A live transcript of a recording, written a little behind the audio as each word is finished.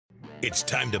It's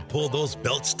time to pull those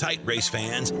belts tight, race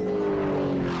fans.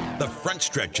 The front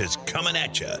stretch is coming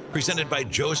at you, presented by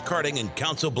Joe's Karting in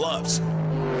Council Bluffs.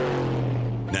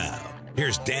 Now,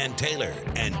 here's Dan Taylor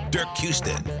and Dirk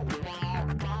Houston.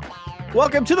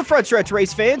 Welcome to the front stretch,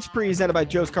 race fans, presented by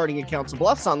Joe's Karting in Council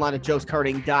Bluffs, online at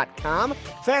joeskarting.com.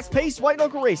 Fast-paced white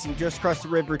knuckle racing just across the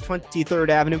river, 23rd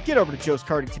Avenue. Get over to Joe's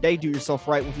Karting today. Do yourself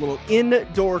right with a little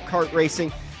indoor kart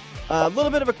racing. A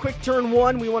little bit of a quick turn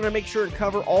one. We want to make sure and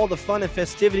cover all the fun and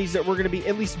festivities that we're going to be,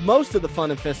 at least most of the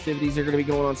fun and festivities are going to be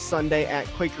going on Sunday at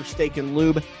Quaker Steak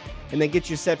Lube, and then get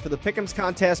you set for the Pick'ems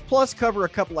contest, plus cover a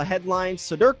couple of headlines.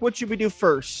 So, Dirk, what should we do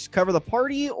first? Cover the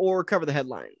party or cover the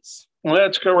headlines?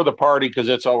 Let's cover the party because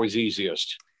it's always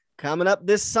easiest. Coming up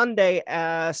this Sunday,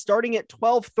 starting at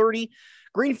 12:30,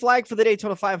 green flag for the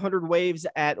Daytona 500 waves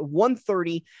at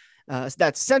 1:30.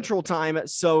 That's Central Time.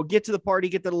 So get to the party,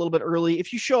 get there a little bit early.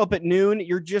 If you show up at noon,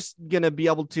 you're just going to be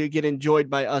able to get enjoyed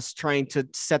by us trying to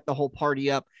set the whole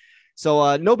party up.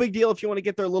 So no big deal if you want to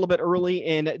get there a little bit early.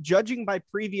 And judging by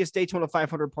previous Daytona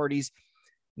 500 parties,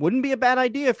 wouldn't be a bad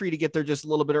idea for you to get there just a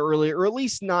little bit early, or at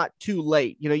least not too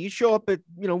late. You know, you show up at,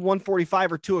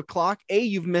 1:45 or 2 o'clock. A,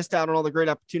 you've missed out on all the great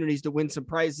opportunities to win some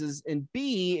prizes. And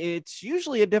B, it's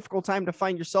usually a difficult time to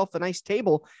find yourself a nice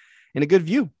table and a good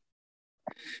view.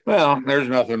 Well, there's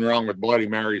nothing wrong with Bloody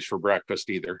Marys for breakfast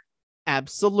either.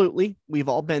 Absolutely. We've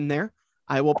all been there.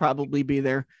 I will probably be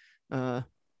there as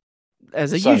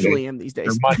I Sunday, usually am these days.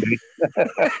 or Monday.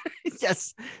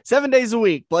 Yes. 7 days a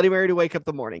week. Bloody Mary to wake up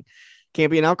the morning.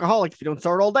 Can't be an alcoholic if you don't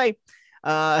start all day.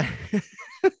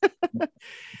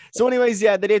 So anyways,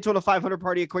 yeah, the Daytona 500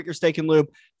 party at Quaker Steak Lube.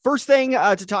 First thing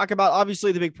to talk about,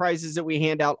 obviously the big prizes that we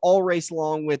hand out all race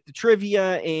long with the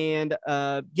trivia and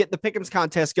get the Pick'ems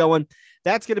contest going.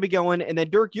 That's going to be going. And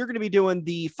then Dirk, you're going to be doing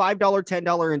the $5,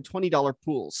 $10, and $20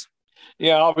 pools.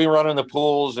 Yeah, I'll be running the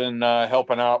pools and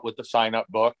helping out with the sign-up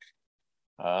book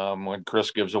when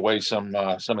Chris gives away some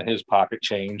of his pocket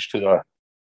change to the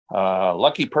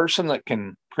lucky person that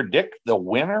can predict the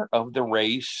winner of the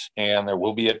race. And there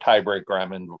will be a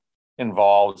tiebreaker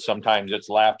involved. Sometimes it's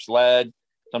laps led.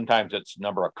 Sometimes it's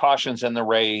number of cautions in the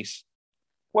race,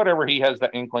 whatever he has the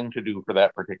inkling to do for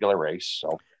that particular race.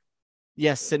 So,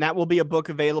 yes, and that will be a book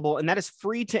available, and that is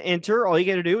free to enter. All you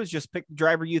got to do is just pick the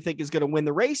driver you think is going to win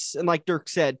the race. And like Dirk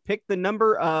said, pick the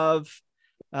number of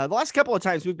the last couple of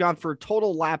times we've gone for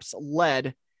total laps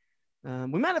led.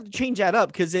 We might have to change that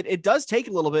up because it does take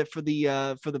a little bit for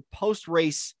the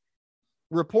post-race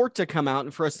report to come out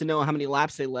and for us to know how many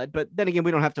laps they led. But then again,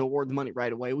 we don't have to award the money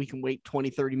right away. We can wait 20,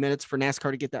 30 minutes for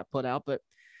NASCAR to get that put out. But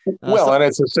and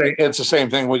it's the same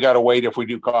thing. We got to wait if we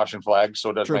do caution flags,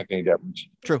 so it doesn't make any difference.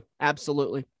 True.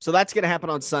 Absolutely. So that's going to happen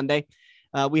on Sunday.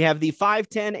 We have the $5,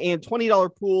 $10, and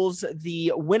 $20 pools,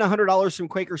 the win $100 from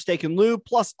Quaker Steak Lube,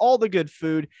 plus all the good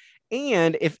food.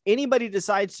 And if anybody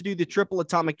decides to do the Triple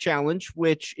Atomic Challenge,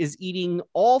 which is eating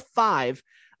all 5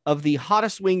 of the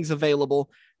hottest wings available,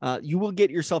 you will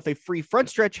get yourself a free front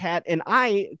stretch hat. And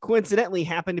I coincidentally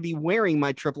happen to be wearing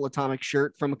my Triple Atomic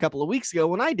shirt from a couple of weeks ago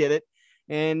when I did it,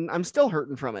 and I'm still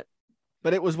hurting from it,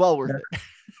 but it was well worth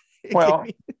it. Well,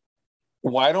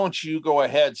 why don't you go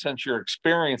ahead, since you're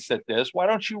experienced at this, why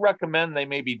don't you recommend they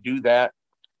maybe do that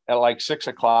at like 6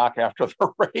 o'clock after the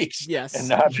race? Yes. And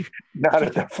not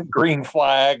at the green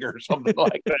flag or something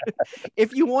like that.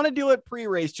 If you want to do it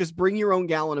pre-race, just bring your own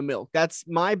gallon of milk. That's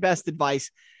my best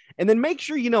advice. And then make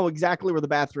sure you know exactly where the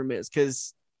bathroom is,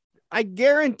 because I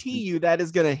guarantee you that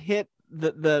is going to hit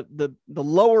the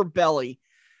lower belly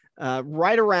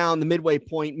right around the midway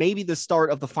point, maybe the start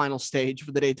of the final stage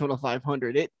for the Daytona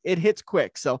 500. It hits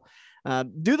quick. So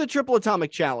do the Triple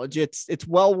Atomic Challenge. It's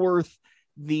well worth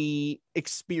the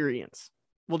experience.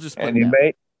 We'll just put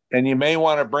you may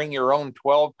want to bring your own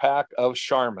 12-pack of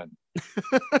Charmin.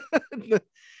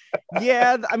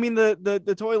 Yeah, I mean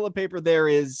the toilet paper there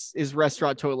is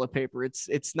restaurant toilet paper.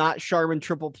 It's not Charmin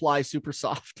Triple Ply Super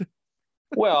Soft.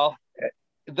 Well,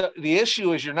 the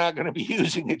issue is you're not going to be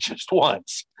using it just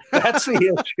once. That's the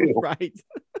issue, right?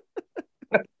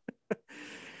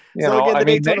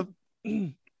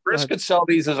 Chris could sell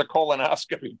these as a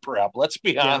colonoscopy prep. Let's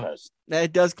be honest.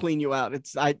 It does clean you out.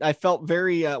 I felt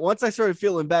very once I started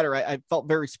feeling better, I felt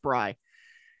very spry.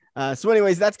 So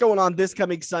anyways, that's going on this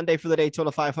coming Sunday for the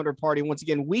Daytona 500 party. Once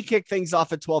again, we kick things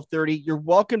off at 12:30. You're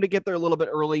welcome to get there a little bit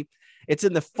early. It's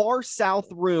in the far south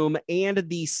room and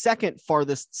the second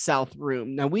farthest south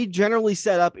room. Now, we generally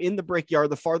set up in the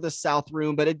Brickyard, the farthest south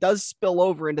room, but it does spill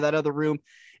over into that other room,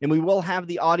 and we will have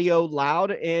the audio loud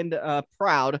and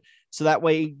proud, so that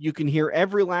way you can hear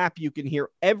every lap, you can hear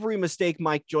every mistake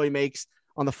Mike Joy makes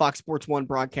on the Fox Sports 1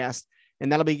 broadcast.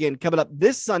 And that'll begin coming up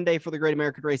this Sunday for the Great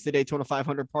American Race, the Daytona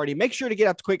 500 party. Make sure to get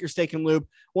out to Quaker Steak and Lube,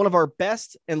 one of our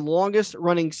best and longest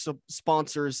running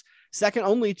sponsors, second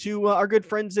only to our good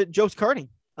friends at Joe's Karting.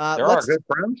 They're our good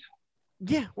friends.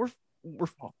 Yeah,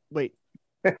 wait,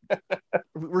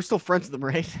 we're still friends with them,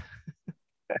 right?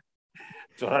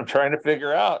 That's what I'm trying to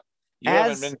figure out. You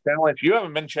haven't been challenged. You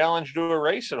haven't been challenged to a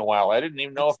race in a while. I didn't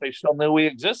even know if they still knew we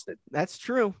existed. That's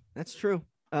true.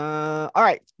 All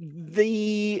right.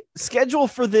 The schedule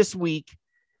for this week,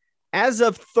 as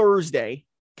of Thursday,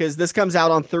 because this comes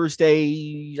out on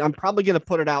Thursday, I'm probably going to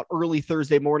put it out early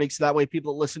Thursday morning, so that way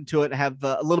people that listen to it have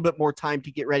a little bit more time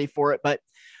to get ready for it. But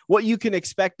what you can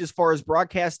expect as far as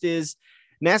broadcast is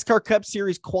NASCAR Cup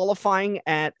Series qualifying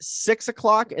at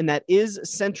 6:00, and that is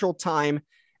Central Time.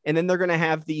 And then they're going to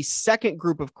have the second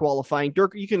group of qualifying.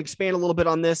 Dirk, you can expand a little bit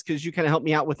on this because you kind of helped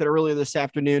me out with it earlier this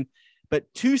afternoon. But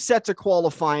 2 sets of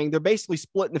qualifying, they're basically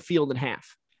splitting the field in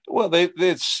half. Well,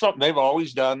 it's something they've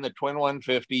always done. The twin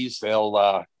 150s,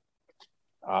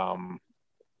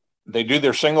 they do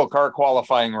their single car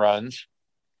qualifying runs,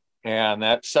 and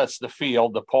that sets the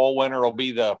field. The pole winner will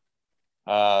be the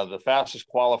fastest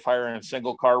qualifier in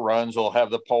single car runs. Will have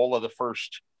the pole of the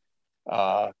first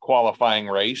qualifying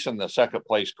race, and the second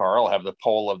place car will have the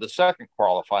pole of the second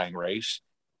qualifying race.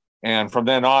 And from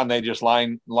then on, they just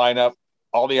line up.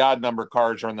 All the odd number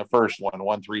cars are in the first one,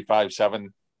 1, 3, 5,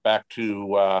 7, back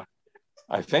to,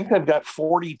 I think they've got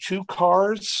 42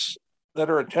 cars that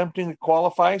are attempting to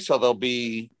qualify. So there'll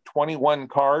be 21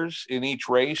 cars in each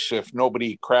race if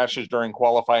nobody crashes during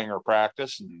qualifying or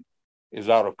practice and is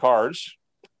out of cars.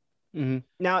 Mm-hmm.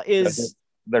 Now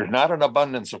there's not an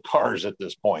abundance of cars at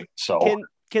this point. So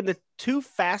can the 2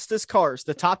 fastest cars,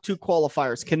 the top 2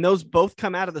 qualifiers, can those both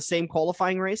come out of the same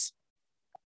qualifying race?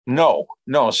 No.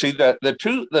 See,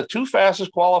 the two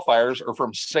fastest qualifiers are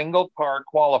from single car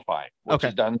qualifying, which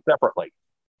is done separately.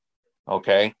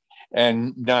 Okay.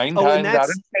 And 9 times out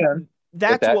of 10.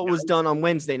 That's what was done on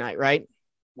Wednesday night, right?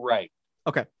 Right.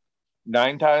 Okay.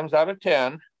 9 times out of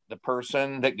 10, the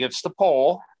person that gets the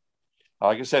pole,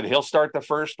 like I said, he'll start the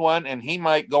first one and he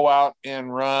might go out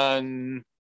and run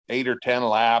 8 or 10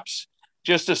 laps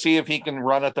just to see if he can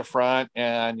run at the front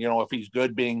and, if he's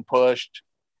good being pushed.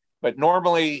 But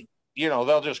normally,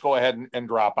 they'll just go ahead and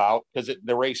drop out because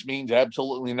the race means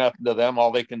absolutely nothing to them.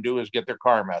 All they can do is get their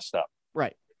car messed up.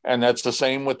 Right. And that's the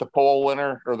same with the pole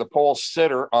winner or the pole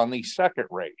sitter on the second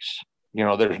race.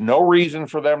 There's no reason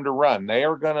for them to run. They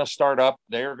are going to start up.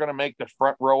 They are going to make the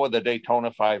front row of the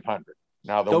Daytona 500.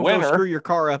 Now, the winner. Don't screw your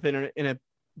car up in a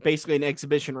basically an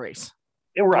exhibition race.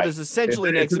 Right. It is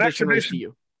essentially an exhibition race to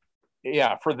you.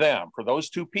 Yeah, for them. For those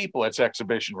 2 people, it's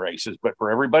exhibition races. But for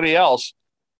everybody else,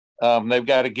 they've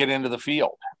got to get into the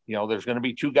field. There's going to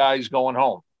be 2 guys going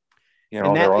home. They're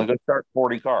only going to start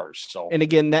 40 cars. So, and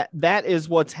again, that is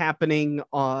what's happening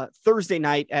Thursday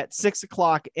night at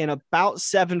 6:00 and about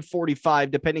 7:45,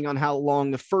 depending on how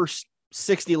long the first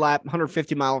 60 lap,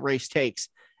 150 mile race takes.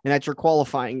 And that's your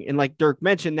qualifying. And like Dirk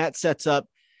mentioned, that sets up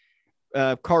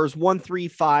cars 1, 3,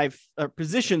 5,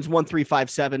 positions 1, 3, 5,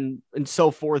 7, and so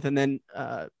forth. And then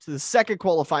to the second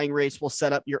qualifying race will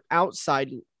set up your outside.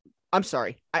 I'm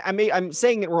sorry. I'm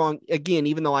saying it wrong again,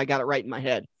 even though I got it right in my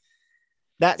head.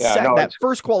 That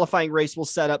first qualifying race will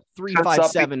set up 3, 5,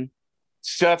 7.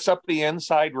 Sets up the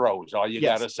inside rows. All you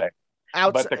got to say.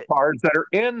 But the cars that are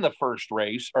in the first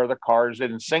race are the cars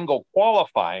that in single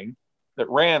qualifying that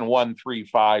ran 1, 3,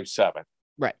 5, 7.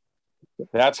 Right.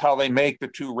 That's how they make the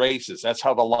 2 races. That's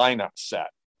how the lineup's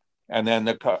set. And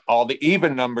then all the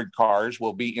even numbered cars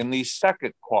will be in the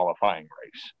second qualifying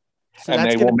race. So and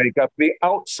they will make up the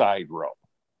outside row.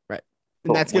 Right.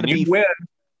 And that's going to be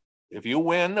if you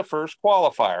win the first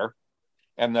qualifier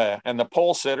and the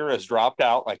pole sitter has dropped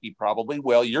out, like he probably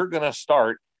will, you're going to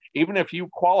start, even if you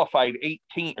qualified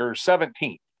 18th or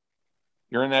 17th,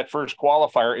 you're in that first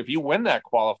qualifier. If you win that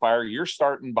qualifier, you're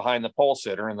starting behind the pole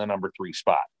sitter in the number 3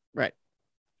 spot. Right.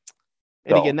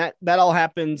 And again, that all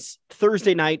happens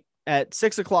Thursday night at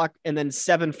 6:00 and then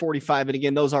 7:45. And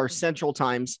again, those are central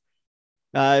times.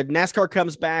 NASCAR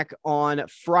comes back on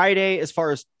Friday as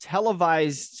far as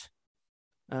televised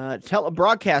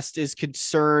broadcast is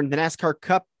concerned. The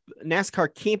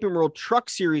NASCAR Camping World Truck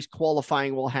Series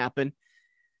qualifying will happen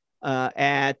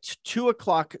at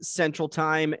 2:00 Central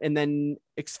Time, and then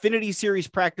Xfinity Series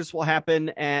practice will happen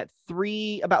at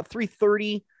about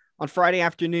 3:30 on Friday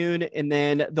afternoon, and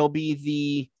then there'll be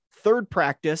the third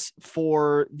practice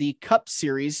for the Cup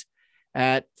Series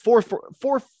at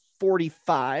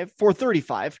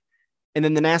 4:35, and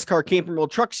then the NASCAR Camping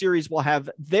World Truck Series will have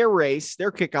their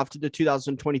kickoff to the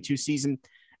 2022 season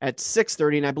at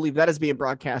 6:30, and I believe that is being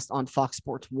broadcast on Fox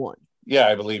Sports 1. Yeah,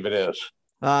 I believe it is.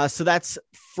 So that's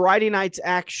Friday night's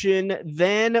action.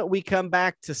 Then we come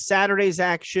back to Saturday's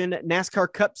action.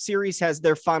 NASCAR Cup Series has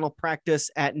their final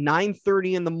practice at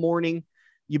 9:30 in the morning.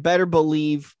 You better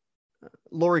believe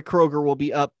Lori Kroger will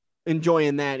be up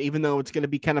enjoying that, even though it's going to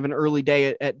be kind of an early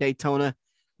day at Daytona.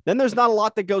 Then there's not a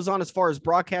lot that goes on as far as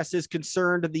broadcast is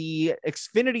concerned. The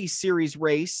Xfinity Series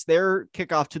race, their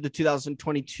kickoff to the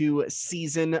 2022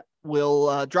 season,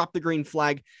 will drop the green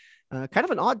flag. Kind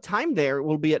of an odd time there. It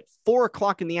will be at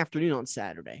 4:00 in the afternoon on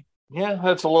Saturday. Yeah,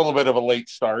 that's a little bit of a late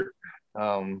start,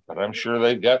 but I'm sure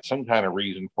they've got some kind of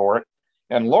reason for it.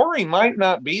 And Lori might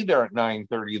not be there at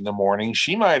 9:30 in the morning.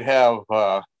 She might have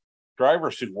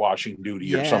driver suit washing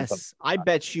duty or something. Yes, I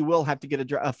bet she will have to get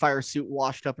a fire suit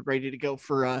washed up and ready to go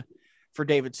for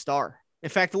David Starr. In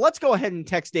fact, let's go ahead and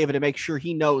text David and make sure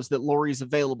he knows that Lori's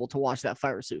available to wash that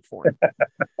fire suit for him.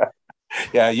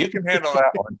 Yeah, you can handle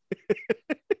that one.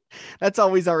 That's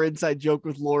always our inside joke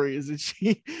with Lori, is that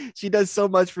she does so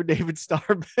much for David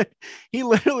Starr, but he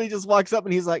literally just walks up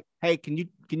and he's like, "Hey, can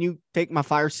you take my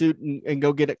fire suit and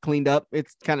go get it cleaned up?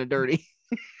 It's kind of dirty."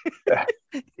 Yeah.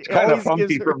 It's kind of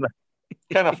funky from the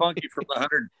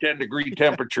 110-degree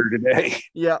temperature today.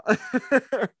 Yeah.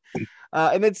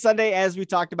 And then Sunday, as we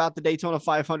talked about, the Daytona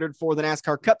 500 for the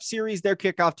NASCAR Cup Series, their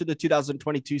kickoff to the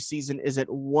 2022 season is at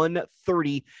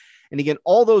 1:30. And again,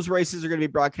 all those races are going to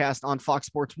be broadcast on Fox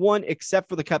Sports 1, except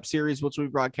for the Cup Series, which will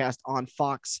be broadcast on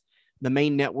Fox, the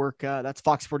main network. That's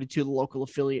Fox 42, the local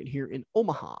affiliate here in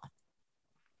Omaha.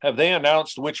 Have they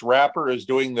announced which rapper is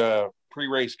doing the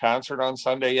pre-race concert on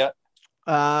Sunday yet?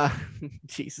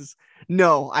 Jesus.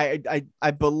 No,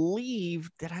 I believe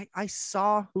that I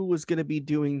saw who was going to be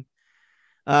doing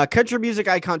country music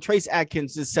icon Trace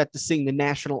Adkins is set to sing the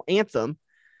national anthem.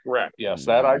 Correct. Yes,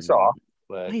 that I saw.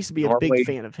 But I used to be a big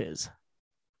fan of his.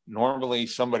 Normally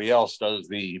somebody else does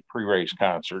the pre-race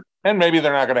concert, and maybe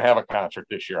they're not going to have a concert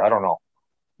this year. I don't know.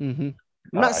 Mm-hmm.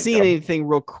 I'm not seeing anything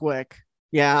real quick.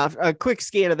 Yeah, a quick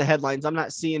scan of the headlines. I'm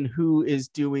not seeing who is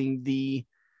doing the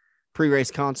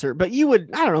pre-race concert, but I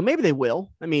don't know, maybe they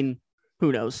will. I mean,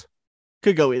 who knows?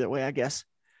 Could go either way, I guess.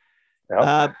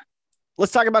 Yep.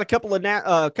 Let's talk about a couple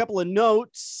of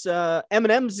notes.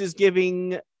 M&M's is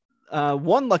giving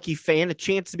one lucky fan a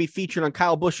chance to be featured on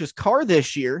Kyle Busch's car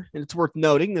this year, and it's worth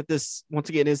noting that this once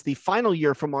again is the final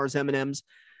year for Mars M&M's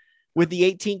with the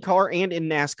 18 car and in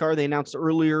NASCAR. They announced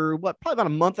earlier, probably about a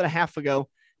month and a half ago,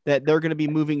 that they're going to be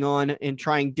moving on and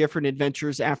trying different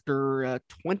adventures after a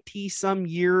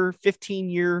 20-some-year,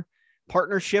 15-year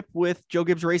partnership with Joe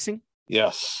Gibbs Racing.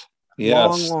 Yes.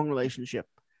 Long relationship.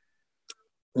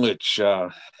 Which,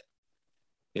 and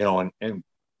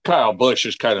Kyle Busch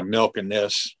is kind of milking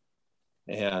this.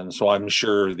 And so I'm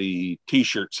sure the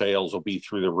T-shirt sales will be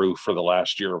through the roof for the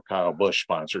last year of Kyle Busch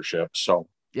sponsorship. So,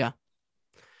 yeah.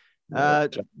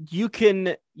 You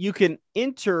can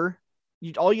enter.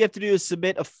 All you have to do is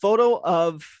submit a photo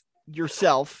of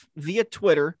yourself via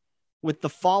Twitter with the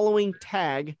following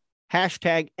tag,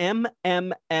 hashtag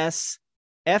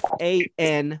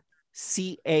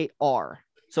MMSFANCAR.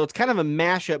 So it's kind of a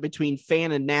mashup between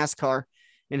fan and NASCAR,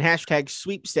 and hashtag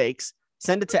sweepstakes.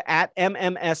 Send it to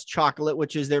 @MMSChocolate,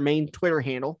 which is their main Twitter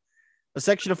handle. A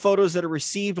section of photos that are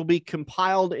received will be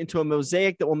compiled into a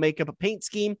mosaic that will make up a paint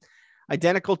scheme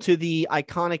identical to the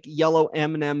iconic yellow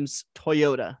M&M's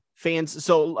Toyota. Fans,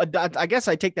 so I guess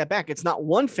I take that back. It's not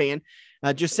one fan.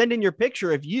 Just send in your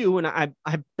picture of you, and I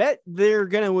bet they're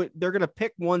gonna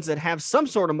pick ones that have some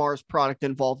sort of Mars product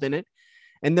involved in it.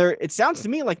 And it sounds to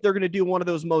me like they're gonna do one of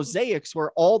those mosaics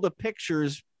where all the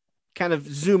pictures kind of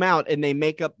zoom out and they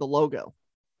make up the logo.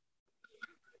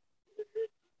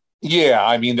 Yeah,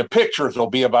 I mean the pictures will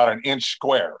be about an inch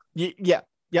square. Yeah.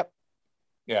 Yep.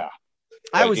 Yeah.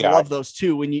 I always love those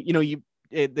too. When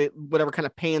whatever kind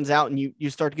of pans out and you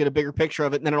start to get a bigger picture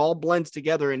of it, and then it all blends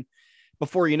together, and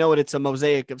before you know it, it's a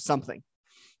mosaic of something.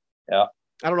 Yeah.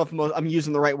 I don't know if I'm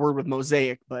using the right word with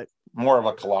mosaic, but more of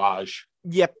a collage.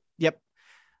 Yep.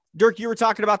 Dirk, you were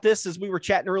talking about this as we were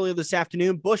chatting earlier this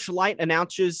afternoon. Busch Light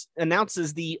announces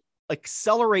the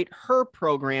Accelerate Her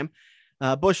program.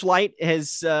 Busch Light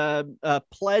has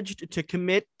pledged to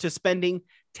commit to spending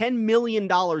 $10 million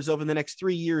over the next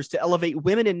 3 years to elevate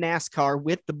women in NASCAR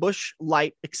with the Busch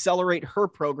Light Accelerate Her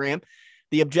program.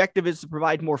 The objective is to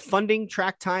provide more funding,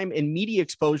 track time, and media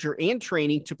exposure and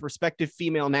training to prospective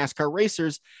female NASCAR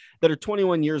racers that are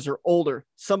 21 years or older.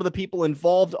 Some of the people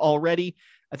involved already,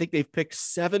 I think they've picked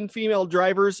 7 female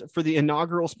drivers for the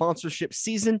inaugural sponsorship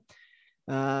season.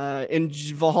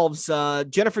 Involves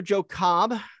Jennifer Jo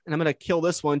Cobb, and I'm going to kill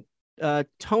this one.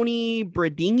 Tony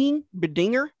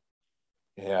Bredinger.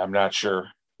 Yeah, I'm not sure.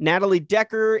 Natalie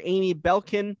Decker, Amy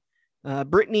Belkin,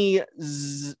 Brittany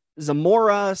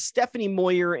Zamora, Stephanie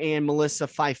Moyer, and Melissa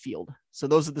Fifield. So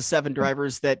those are the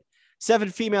seven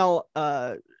female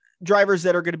drivers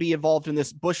that are going to be involved in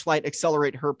this Busch Light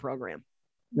Accelerate Her program.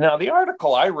 Now, the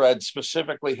article I read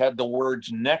specifically had the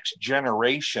words next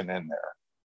generation in there.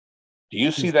 Do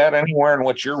you see that anywhere in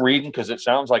what you're reading? Because it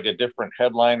sounds like a different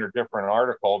headline or different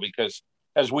article, because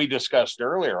as we discussed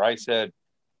earlier, I said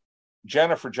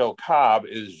Jennifer Jo Cobb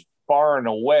is far and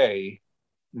away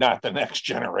not the next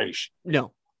generation.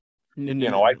 No.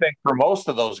 I think for most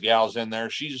of those gals in there,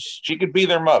 she could be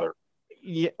their mother.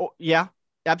 Yeah,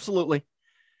 absolutely.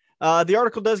 The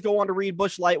article does go on to read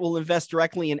Busch Light will invest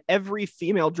directly in every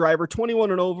female driver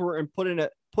 21 and over and put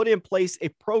in place a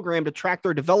program to track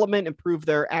their development, improve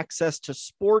their access to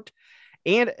sport,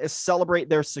 and celebrate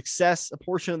their success. A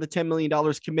portion of the $10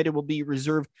 million committed will be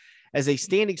reserved as a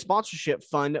standing sponsorship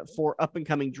fund for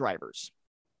up-and-coming drivers.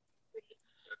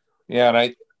 Yeah,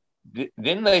 and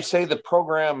didn't they say the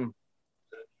program,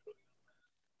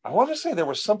 I want to say there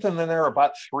was something in there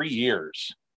about 3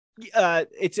 years.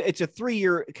 It's a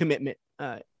 3-year commitment,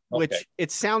 which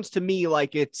it sounds to me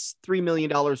like it's $3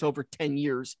 million over 10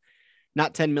 years,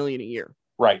 not 10 million a year.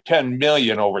 Right. 10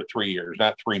 million over 3 years,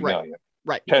 not 3 million.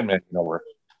 Right. 10 million over.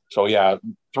 So yeah,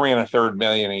 3.25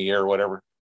 million a year, whatever.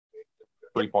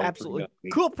 3.3 Absolutely.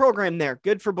 million. Cool program there.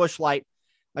 Good for Busch Light.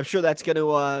 I'm sure that's going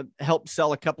to help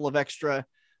sell a couple of extra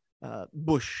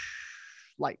Busch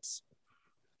Lights.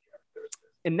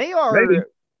 And they are,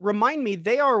 remind me,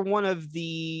 they are one of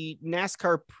the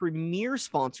NASCAR premier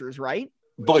sponsors, right?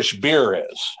 Busch Beer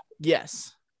is.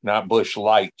 Yes. Not Busch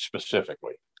Light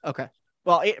specifically. Okay.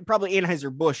 Well, probably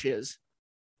Anheuser-Busch is.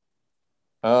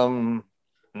 No,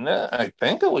 I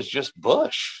think it was just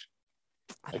Busch.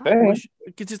 I think.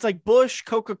 Because it's like Busch,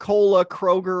 Coca-Cola,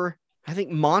 Kroger. I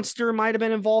think Monster might have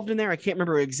been involved in there. I can't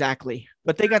remember exactly,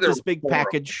 but they got this big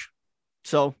package.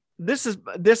 So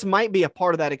this might be a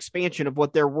part of that expansion of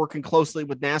what they're working closely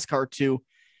with NASCAR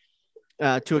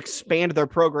to expand their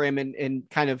program and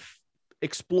kind of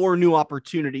explore new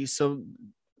opportunities. So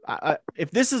if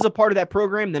this is a part of that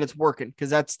program, then it's working, because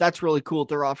that's really cool.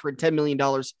 They're offering $10 million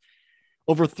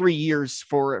over 3 years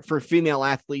for female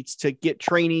athletes to get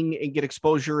training and get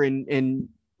exposure and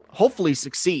hopefully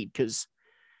succeed. Because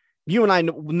you and I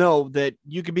know that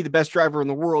you could be the best driver in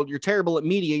the world. You're terrible at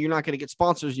media. You're not going to get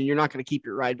sponsors, and you're not going to keep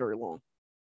your ride very long.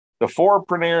 The four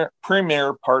premier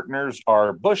partners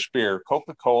are Busch Beer,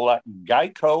 Coca-Cola,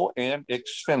 Geico, and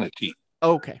Xfinity.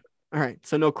 Okay. All right.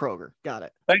 So no Kroger. Got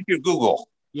it. Thank you, Google.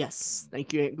 Yes.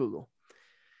 Thank you, Aunt Google.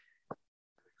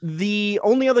 The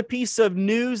only other piece of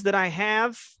news that I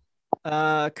have,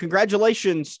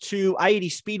 congratulations to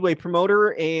I-80 Speedway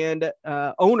promoter and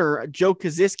owner Joe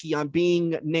Koziski on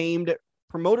being named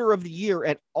Promoter of the Year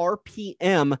at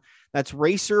RPM. That's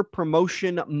Racer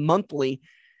Promotion Monthly.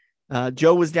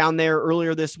 Joe was down there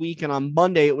earlier this week, and on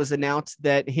Monday it was announced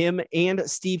that him and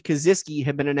Steve Koziski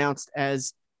have been announced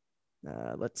as,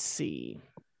 let's see.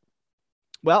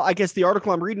 Well, I guess the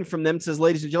article I'm reading from them says,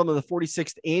 ladies and gentlemen, the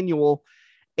 46th annual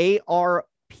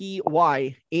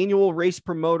ARPY, Annual Race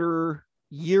Promoter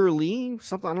Yearly,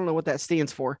 something, I don't know what that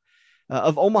stands for,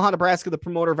 of Omaha, Nebraska, the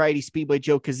promoter of I-80 Speedway,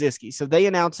 Joe Koziski. So they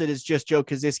announced it as just Joe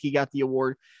Koziski got the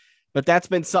award, but that's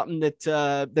been something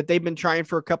that they've been trying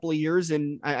for a couple of years,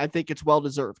 and I think it's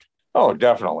well-deserved. Oh,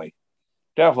 definitely.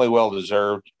 Definitely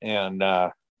well-deserved, and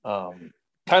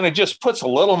kind of just puts a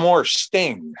little more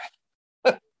sting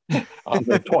on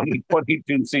the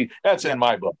 2022 season. That's in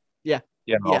my book. Yeah.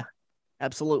 You know? Yeah,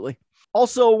 absolutely.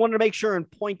 Also, wanted to make sure and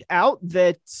point out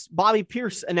that Bobby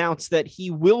Pierce announced that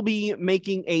he will be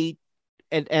making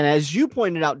and as you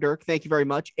pointed out, Dirk, thank you very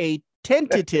much, a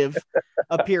tentative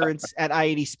appearance at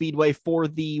I-80 Speedway for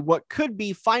what could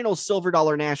be final Silver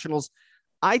Dollar Nationals.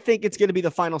 I think it's going to be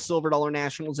the final Silver Dollar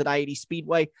Nationals at I-80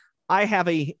 Speedway. I have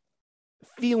a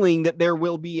feeling that there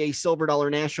will be a Silver Dollar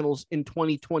Nationals in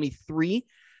 2023,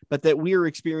 but that we are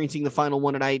experiencing the final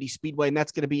one at I-80 Speedway, and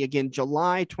that's going to be, again,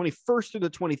 July 21st through the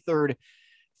 23rd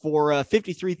for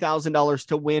 $53,000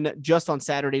 to win just on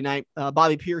Saturday night.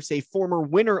 Bobby Pierce, a former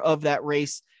winner of that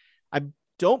race. I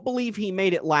don't believe he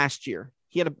made it last year.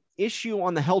 He had an issue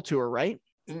on the Hell Tour, right?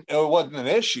 It wasn't an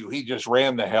issue. He just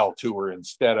ran the Hell Tour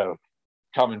instead of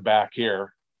coming back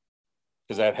here,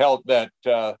 because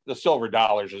the Silver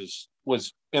Dollars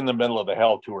was in the middle of the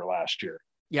Hell Tour last year.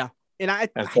 Yeah.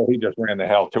 And so he just ran the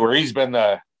Hell Tour. He's been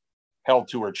the Hell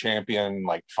Tour champion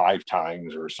like 5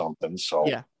 times or something. So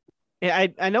yeah.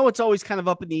 I know it's always kind of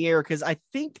up in the air, because I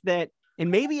think that, and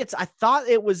maybe I thought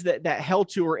it was that Hell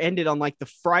Tour ended on like the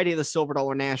Friday of the Silver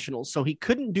Dollar Nationals, so he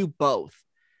couldn't do both.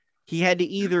 he had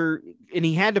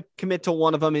to commit to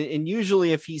one of them. And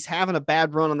usually if he's having a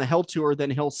bad run on the Hell Tour, then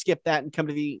he'll skip that and come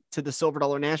to the Silver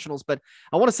Dollar Nationals. But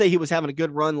I want to say he was having a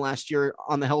good run last year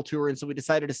on the Hell Tour. And so we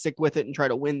decided to stick with it and try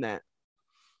to win that.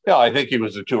 Yeah, I think he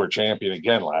was a tour champion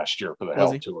again last year for the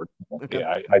Hell Tour. Okay.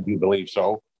 Yeah, I do believe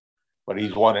so. But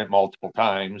he's won it multiple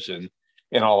times. And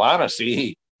in all honesty,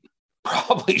 he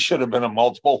probably should have been a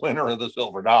multiple winner of the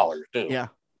Silver Dollar too. Yeah.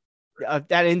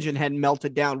 That engine had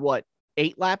melted down, 5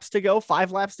 laps to go,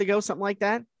 something like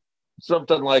that.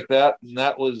 Something like that. And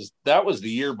that was the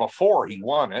year before he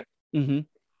won it.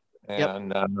 Mm-hmm.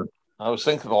 And I was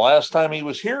thinking the last time he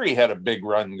was here, he had a big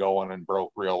run going and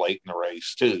broke real late in the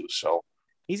race too. So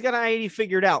he's got I-80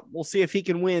 figured out. We'll see if he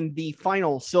can win the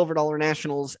final Silver Dollar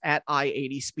Nationals at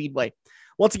I-80 Speedway.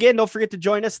 Once again, don't forget to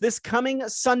join us this coming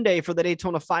Sunday for the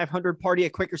Daytona 500 party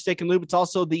at Quaker Steak Lube. It's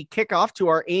also the kickoff to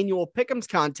our annual Pick'ems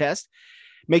contest.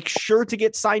 Make sure to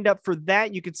get signed up for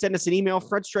that. You can send us an email,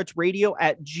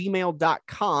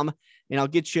 frontstretchradio@gmail.com, and I'll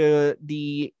get you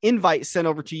the invite sent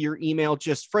over to your email,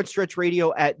 just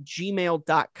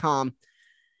frontstretchradio@gmail.com,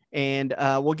 and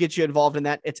we'll get you involved in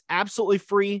that. It's absolutely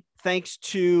free. Thanks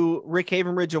to Rick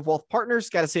Havenridge of Wealth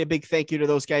Partners. Got to say a big thank you to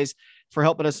those guys for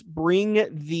helping us bring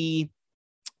the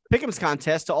Pick'ems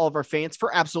contest to all of our fans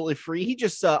for absolutely free. He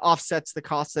just offsets the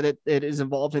cost that it is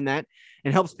involved in that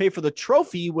and helps pay for the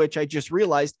trophy, which I just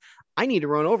realized I need to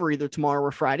run over either tomorrow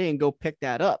or Friday and go pick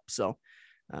that up. So,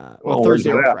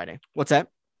 Thursday or Friday. What's that?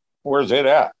 Where's it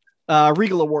at?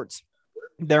 Regal Awards.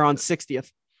 They're on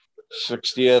 60th.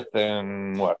 60th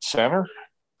and what, Center?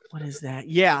 What is that?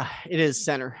 Yeah, it is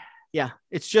Center. Yeah,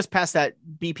 it's just past that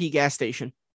BP gas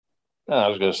station. I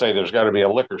was going to say, there's got to be a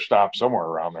liquor stop somewhere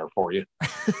around there for you.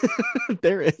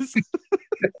 There is.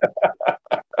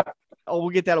 We'll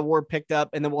get that award picked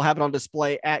up, and then we'll have it on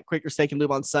display at Quaker Steak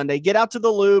Lube on Sunday. Get out to the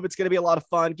Lube. It's going to be a lot of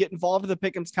fun. Get involved in the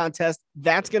Pick'ems contest.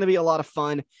 That's going to be a lot of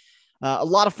fun. A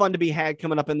lot of fun to be had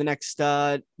coming up in the next,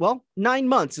 9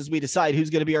 months as we decide who's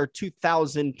going to be our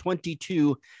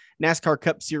 2022 NASCAR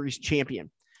Cup Series champion.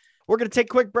 We're going to take a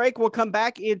quick break. We'll come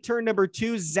back in turn number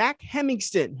 2. Zach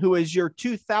Hemmingsen, who is your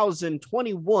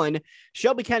 2021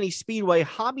 Shelby County Speedway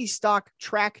Hobby Stock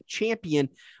Track Champion,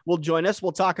 will join us.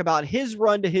 We'll talk about his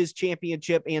run to his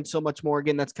championship and so much more.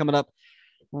 Again, that's coming up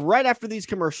right after these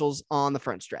commercials on the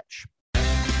Front Stretch.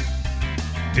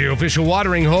 The official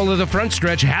watering hole of the Front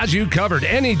Stretch has you covered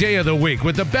any day of the week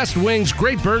with the best wings,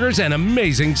 great burgers, and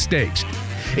amazing steaks.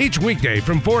 Each weekday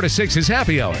from 4 to 6 is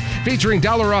happy hour, featuring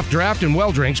 $1 off draft and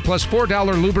well drinks plus $4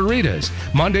 Luberitas.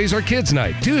 Mondays are kids'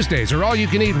 night. Tuesdays are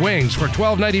all-you-can-eat wings for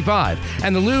 $12.95.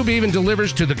 And the Lube even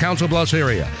delivers to the Council Bluffs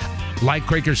area. Like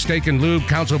Quaker Steak and Lube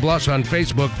Council Bluffs on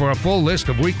Facebook for a full list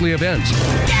of weekly events.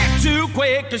 Get to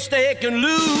Quaker Steak and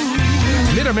Lube.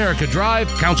 Mid-America Drive,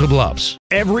 Council Bluffs.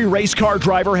 Every race car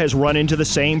driver has run into the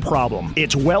same problem.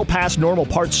 It's well past normal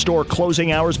parts store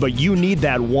closing hours, but you need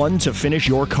that one to finish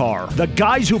your car. The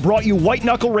guys who brought you White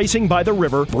Knuckle Racing by the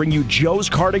River bring you Joe's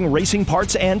Karting Racing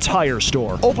Parts and Tire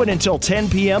Store. Open until 10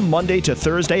 p.m. Monday to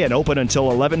Thursday and open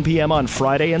until 11 p.m. on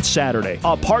Friday and Saturday.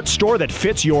 A parts store that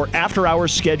fits your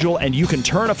after-hours schedule, and you can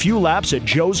turn a few laps at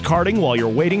Joe's Karting while you're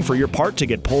waiting for your part to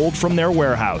get pulled from their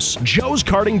warehouse.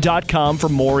 joeskarting.com for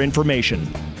more information.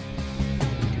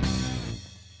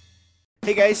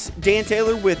 Hey guys, Dan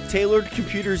Taylor with Tailored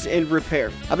Computers and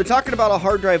Repair. I've been talking about a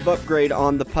hard drive upgrade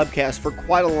on the podcast for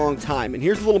quite a long time, and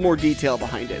here's a little more detail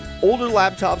behind it. Older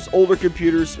laptops, older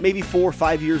computers, maybe 4 or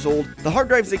 5 years old, the hard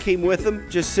drives that came with them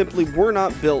just simply were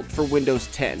not built for Windows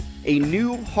 10. A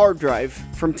new hard drive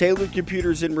from Tailored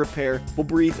Computers and Repair will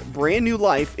breathe brand new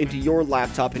life into your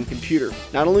laptop and computer.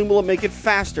 Not only will it make it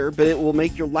faster, but it will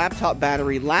make your laptop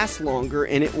battery last longer,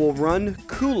 and it will run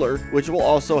cooler, which will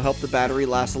also help the battery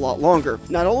last a lot longer.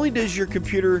 Not only does your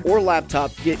computer or laptop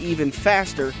get even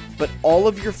faster, but all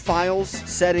of your files,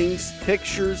 settings,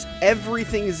 pictures,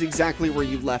 everything is exactly where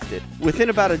you left it.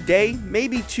 Within about a day,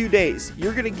 maybe 2 days,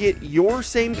 you're going to get your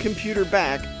same computer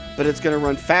back, but it's going to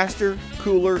run faster,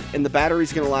 cooler, and the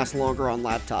battery's going to last longer on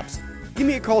laptops. Give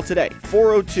me a call today,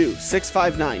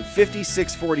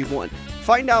 402-659-5641.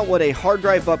 Find out what a hard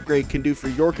drive upgrade can do for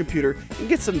your computer and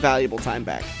get some valuable time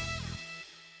back.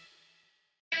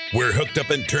 We're hooked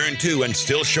up in turn 2 and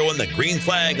still showing the green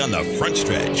flag on the Front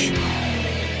Stretch.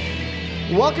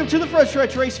 Welcome to the Front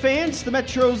Stretch, race fans, the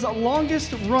Metro's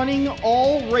longest running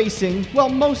all racing, well,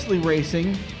 mostly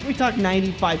racing. We talk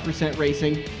 95%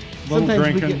 racing.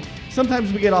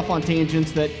 Sometimes we get off on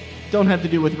tangents that don't have to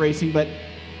do with racing, but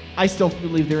I still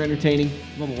believe they're entertaining.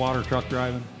 A little water truck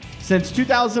driving. Since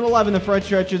 2011, the Front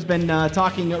Stretch has been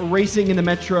talking racing in the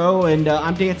Metro, and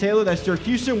I'm Dan Taylor. That's Dirk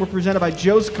Houston. We're presented by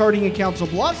Joe's Karting in Council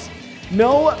Bluffs.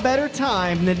 No better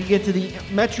time than to get to the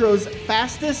Metro's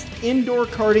fastest indoor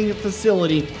karting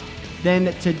facility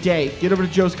than today. Get over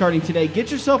to Joe's Karting today. Get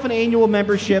yourself an annual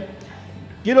membership.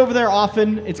 Get over there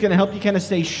often. It's going to help you kind of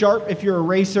stay sharp if you're a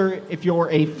racer. If you're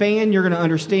a fan, you're going to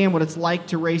understand what it's like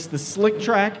to race the slick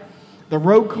track, the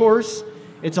road course.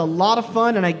 It's a lot of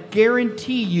fun, and I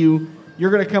guarantee you,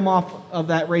 you're going to come off of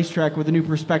that racetrack with a new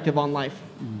perspective on life.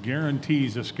 Guarantee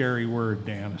is a scary word,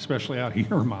 Dan, especially out of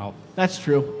your mouth. That's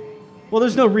true. Well,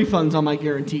 there's no refunds on my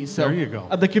guarantees. So there you go.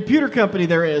 The computer company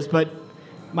there is, but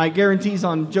my guarantees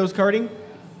on Joe's Karting,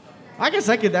 I guess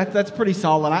I could. That's pretty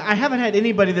solid. I haven't had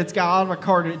anybody that's got out of a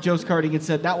cart at Joe's Karting and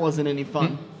said that wasn't any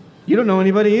fun. You don't know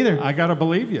anybody either. I got to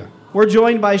believe you. We're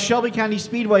joined by Shelby County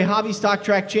Speedway Hobby Stock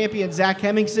Track Champion Zach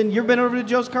Hemmingsen. You've been over to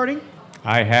Joe's Karting?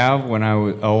 I have when I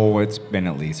was, it's been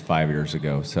at least 5 years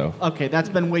ago. So okay, that's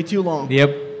been way too long. Yep.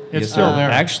 It's still there.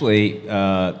 Actually,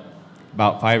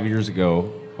 about 5 years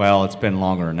ago, well, it's been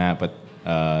longer than that, but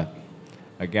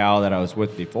a gal that I was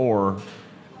with before,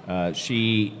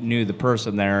 she knew the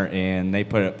person there, and they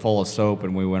put it full of soap,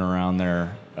 and we went around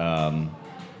there, and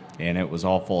it was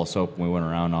all full of soap, and we went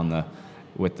around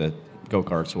with the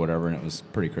go-karts or whatever, and it was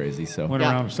pretty crazy. So went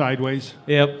around sideways.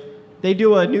 Yep. They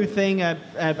do a new thing. I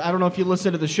don't know if you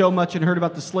listened to the show much and heard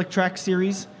about the Slick Track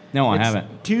series. No, I It's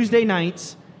haven't. Tuesday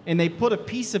nights, and they put a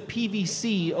piece of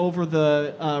PVC over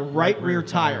the right rear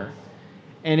tire.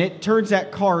 And it turns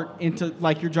that cart into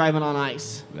like you're driving on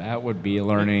ice. That would be a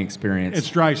learning experience. It's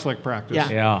dry slick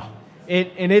practice. Yeah.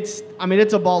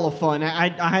 It's a ball of fun. I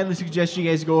highly suggest you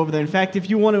guys go over there. In fact, if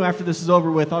you want to, after this is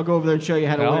over with, I'll go over there and show you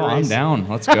how to win a race. I'm down.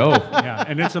 Let's go. Yeah,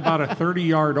 and it's about a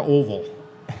 30-yard oval.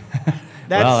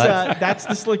 That's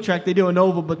the slick track. They do an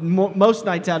oval, but most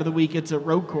nights out of the week, it's a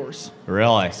road course.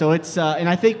 Really? So it's, and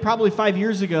I think probably 5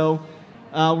 years ago,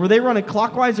 were they running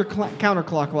clockwise or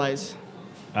counterclockwise?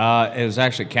 It was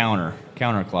actually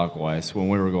counterclockwise when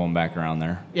we were going back around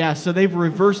there. Yeah, so they've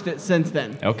reversed it since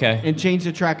then. Okay. And changed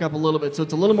the track up a little bit, so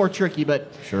it's a little more tricky,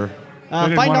 but... Sure. They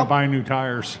didn't want to buy new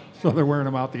tires, so they're wearing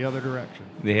them out the other direction.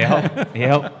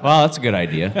 Yep. Well, that's a good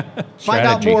idea. Find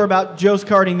out more about Joe's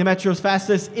Karting, the Metro's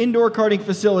fastest indoor karting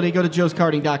facility. Go to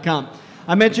joeskarting.com.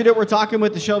 I mentioned it. We're talking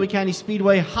with the Shelby County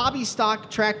Speedway Hobby Stock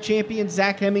Track Champion,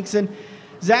 Zach Hemmingsen.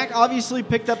 Zach obviously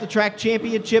picked up the track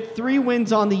championship, 3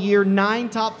 wins on the year, 9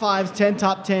 top 5s, 10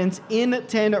 top 10s in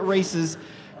 10 races.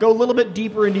 Go a little bit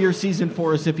deeper into your season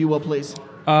for us, if you will, please.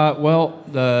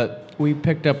 We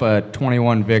picked up a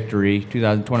 2021 victory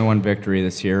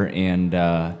this year, and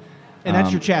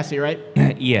that's your chassis, right?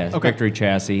 Yes, okay. Victory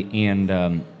chassis. And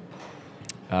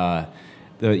the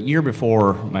year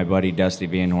before, my buddy Dusty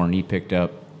Van Horn, he picked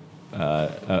up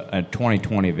a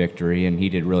 2020 victory, and he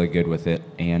did really good with it.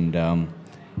 And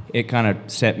it kind of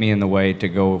set me in the way to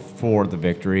go for the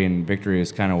victory, and victory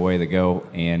was kind of a way to go.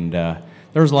 And there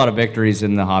was a lot of victories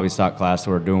in the hobby stock class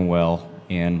that were doing well,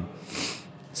 and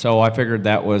so I figured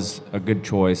that was a good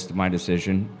choice, my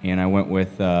decision, and I went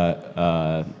with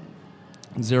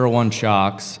 0-1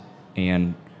 shocks,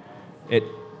 and it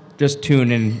just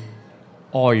tuned in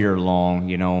all year long,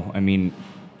 you know. I mean,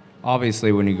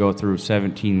 obviously when you go through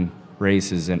 17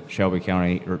 races in Shelby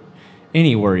County or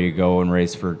anywhere you go and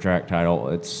race for a track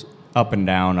title, it's up and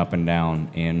down,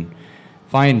 and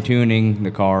fine-tuning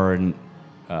the car, and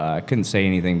I couldn't say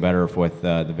anything better with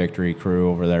the Victory crew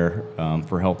over there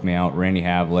for helping me out. Randy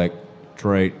Havlick,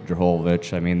 Troy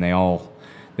Draholovich. I mean, they all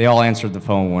answered the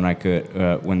phone when they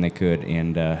could,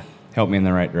 and helped me in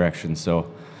the right direction.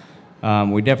 So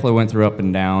we definitely went through up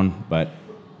and down, but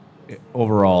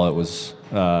overall it was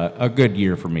a good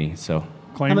year for me. So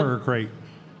Claimer or crate?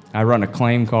 I run a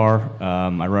claim car.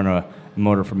 I run a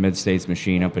motor from Mid-States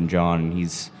Machine up in John, and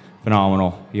he's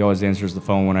phenomenal. He always answers the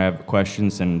phone when I have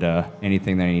questions, and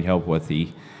anything that I need help with,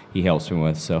 he helps me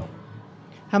with. So,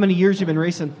 how many years you been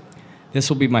racing? This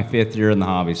will be my 5th year in the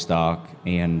hobby stock,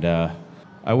 and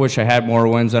I wish I had more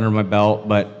wins under my belt,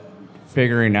 but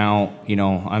figuring out, you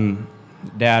know,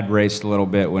 Dad raced a little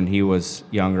bit when he was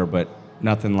younger, but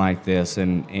nothing like this,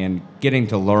 and getting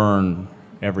to learn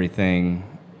everything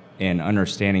and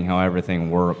understanding how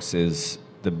everything works is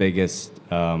the biggest.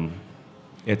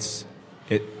 It's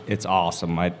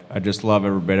awesome. I just love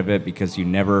every bit of it, because you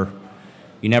never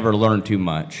learn too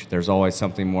much. There's always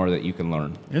something more that you can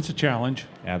learn. It's a challenge.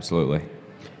 Absolutely.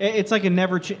 It's like a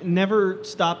never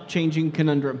stop changing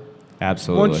conundrum.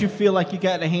 Absolutely. Once you feel like you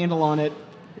got a handle on it,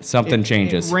 something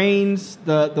changes. It rains,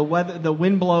 the weather, the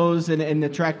wind blows, and the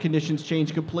track conditions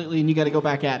change completely, and you got to go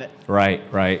back at it. Right.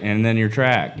 And then your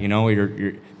track. You know,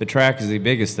 the track is the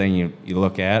biggest thing you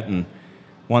look at, and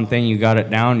one thing you got it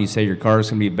down, you say your car's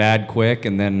going to be bad quick,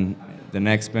 and then the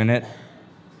next minute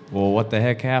well, what the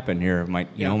heck happened here?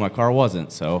 My car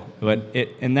wasn't. So,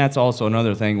 and that's also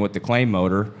another thing with the claim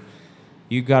motor.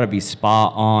 You got to be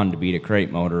spot on to beat a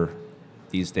crate motor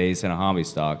these days in a hobby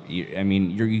stock.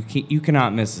 You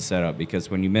cannot miss the setup, because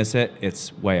when you miss it,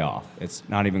 it's way off. It's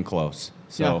not even close.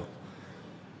 So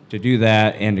to do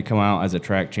that and to come out as a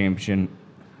track champion,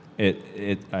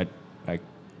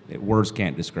 words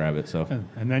can't describe it. So,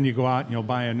 and then you go out and you'll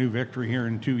buy a new Victory here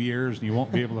in 2 years, and you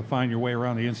won't be able to find your way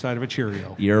around the inside of a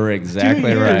Cheerio. You're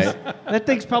exactly right. That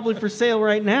thing's probably for sale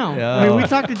right now. I mean, we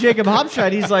talked to Jacob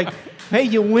Hobscheit. He's like, hey,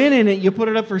 you win in it, you put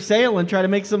it up for sale and try to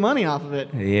make some money off of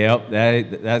it. Yep,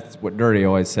 that's what Dirty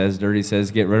always says. Dirty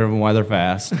says get rid of them while they're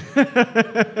fast.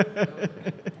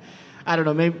 I don't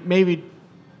know, maybe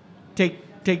take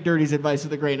Dirty's advice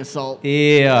with a grain of salt.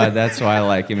 Yeah, that's why I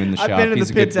like him in the shop. I've been in He's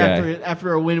the pits a good guy.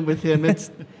 after a win with him. You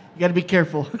got to be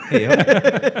careful.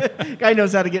 Yep. Guy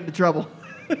knows how to get into trouble.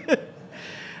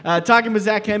 Talking with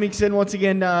Zach Hemmingsen once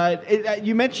again.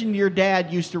 You mentioned your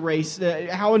dad used to race.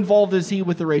 How involved is he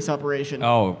with the race operation?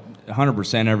 Oh,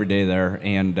 100% every day there,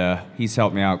 and he's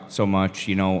helped me out so much.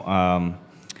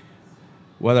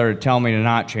 Whether to tell me to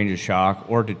not change a shock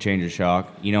or to change a shock,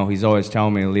 he's always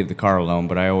telling me to leave the car alone,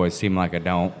 but I always seem like I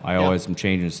don't. I always am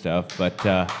changing stuff, but...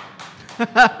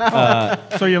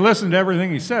 So you listen to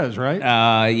everything he says,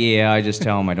 right? Yeah, I just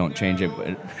tell him I don't change it,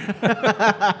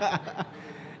 but...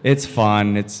 It's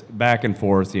fun. It's back and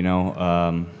forth,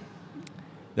 There's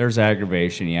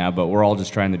aggravation, yeah, but we're all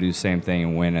just trying to do the same thing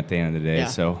and win at the end of the day. Yeah.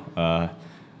 So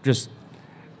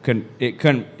it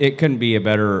couldn't be a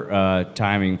better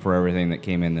timing for everything that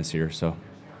came in this year. So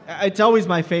it's always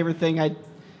my favorite thing.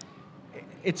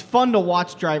 It's fun to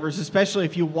watch drivers, especially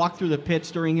if you walk through the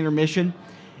pits during intermission,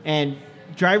 and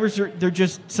drivers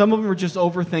some of them are just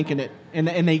overthinking it,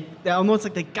 and they almost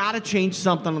like they got to change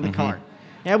something on the car.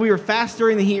 Yeah, we were fast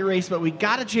during the heat race, but we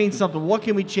got to change something. What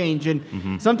can we change?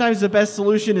 And sometimes the best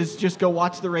solution is just go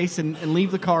watch the race and leave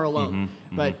the car alone.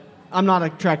 But I'm not a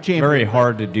track champion. Very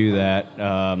hard to do that.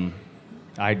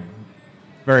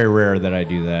 Very rare that I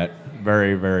do that.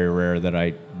 Very, very rare that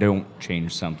I don't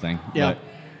change something. Yeah. But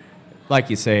like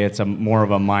you say, it's more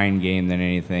of a mind game than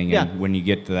anything. And when you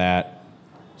get to that,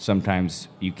 sometimes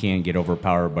you can get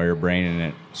overpowered by your brain, and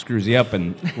it screws you up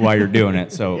while you're doing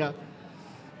it. So. Yeah.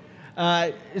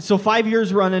 So 5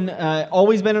 years running,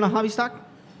 always been in a hobby stock?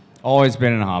 Always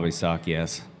been in a hobby stock,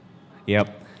 yes.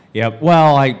 Yep.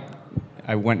 Well,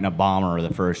 I went in a bomber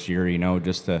the first year,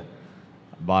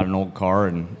 bought an old car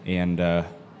and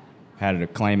had a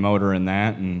claim motor in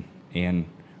that and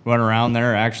run around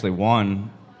there. Actually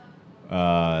won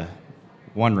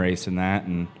one race in that,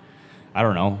 and I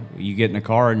don't know. You get in the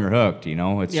car and you're hooked.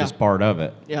 It's just part of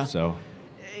it. Yeah. So.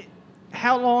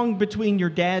 How long between your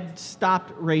dad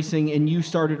stopped racing and you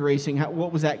started racing?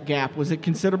 What was that gap? Was it a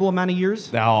considerable amount of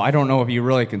years? No, I don't know if you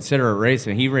really consider it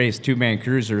racing. He raced two-man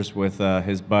cruisers with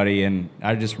his buddy, and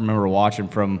I just remember watching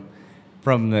from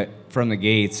the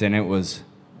gates, and it was,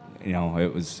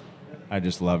 I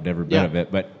just loved every bit of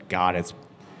it. But God,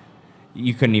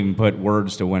 you couldn't even put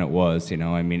words to when it was.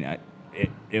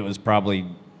 It was probably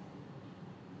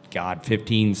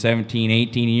 15, 17,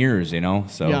 18 years.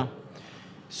 So. Yeah.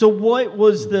 So what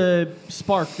was the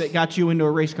spark that got you into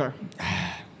a race car?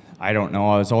 I don't know.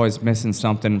 I was always missing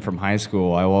something from high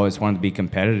school. I always wanted to be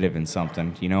competitive in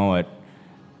something. At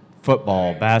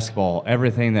football, basketball,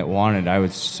 everything that wanted. I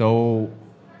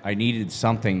needed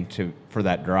something for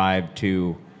that drive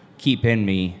to keep in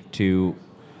me to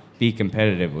be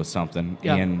competitive with something.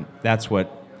 Yeah. And that's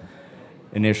what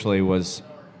initially was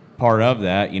part of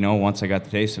that. Once I got the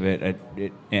taste of it,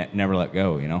 it never let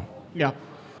go, Yeah.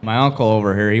 My uncle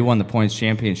over here, he won the points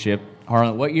championship.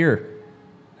 Harlan, what year?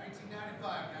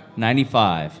 1995.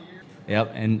 95.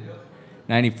 Yep, and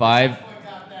 95.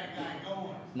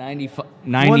 95.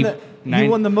 You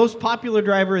won the most popular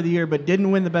driver of the year, but didn't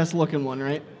win the best looking one,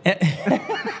 right?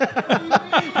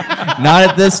 Not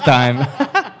at this time.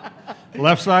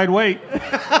 Left side weight.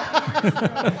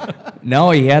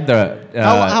 No, he had the...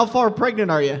 how far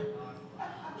pregnant are you?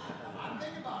 I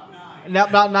think about 9.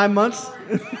 About 9 months?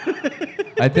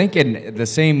 I think in the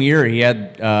same year he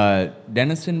had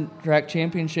Denison Track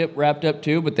Championship wrapped up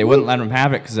too, but they wouldn't let him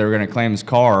have it because they were going to claim his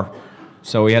car,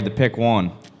 so he had to pick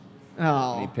one.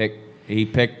 Oh. He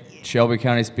picked Shelby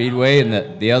County Speedway,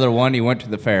 and the other one he went to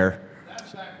the fair.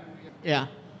 Yeah.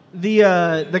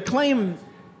 The claim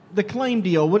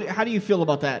deal. How do you feel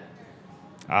about that?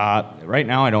 Right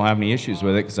now I don't have any issues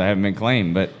with it because I haven't been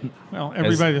claimed, but... Well,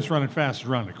 everybody that's running fast is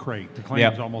running a crate. The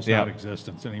claim's almost out of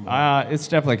existence anymore. It's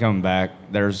definitely coming back.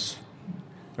 There's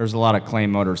a lot of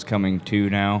claim motors coming too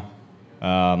now.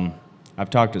 I've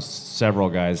talked to several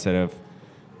guys that have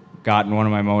gotten one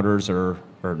of my motors, or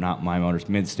not my motors,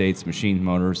 Mid-States machine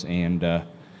motors, and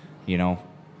you know,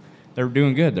 they're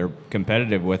doing good. They're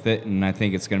competitive with it, and I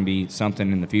think it's going to be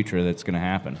something in the future that's going to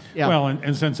happen. Yeah. Well,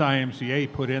 and since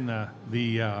IMCA put in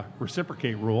the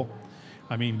reciprocate rule,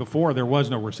 I mean, before there was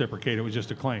no reciprocate, it was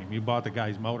just a claim. You bought the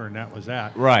guy's motor, and that was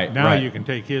that. Right. Now right. you can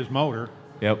take his motor.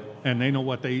 Yep. And they know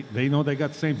what they know. They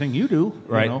got the same thing you do.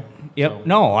 Right. You know? Yep. So.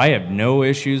 No, I have no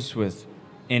issues with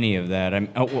any of that.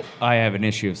 I have an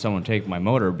issue if someone take my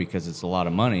motor because it's a lot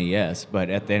of money, yes. But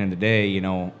at the end of the day, you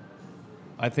know,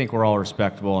 I think we're all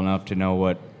respectable enough to know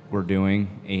what we're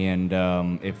doing. And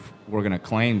if we're going to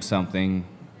claim something,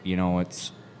 you know,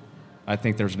 I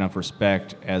think there's enough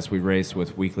respect as we race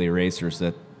with weekly racers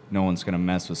that no one's going to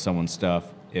mess with someone's stuff.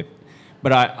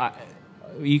 But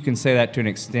you can say that to an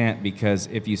extent, because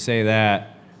if you say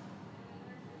that,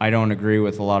 I don't agree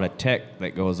with a lot of tech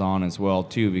that goes on as well,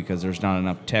 too, because there's not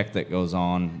enough tech that goes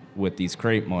on with these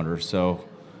crate motors. So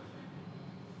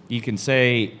you can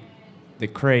say the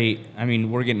crate, I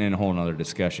mean, we're getting in a whole nother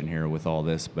discussion here with all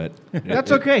this, but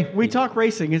That's okay. We talk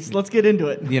racing. Let's get into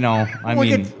it. You know, I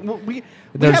mean, we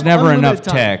there's have never enough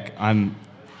unlimited time.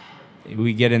 tech.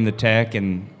 We get into tech,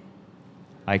 and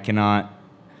I cannot.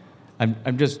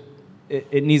 I'm just.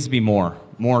 It needs to be more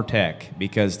tech,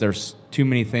 because there's too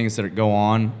many things that go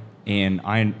on, and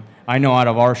I know out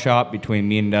of our shop, between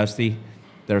me and Dusty,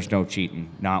 there's no cheating,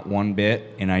 not one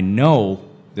bit, and I know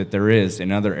that there is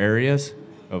in other areas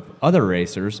of other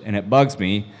racers, and it bugs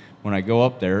me when I go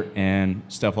up there and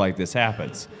stuff like this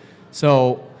happens.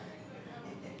 So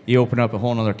you open up a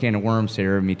whole other can of worms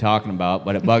here of me talking about,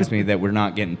 but it bugs me that we're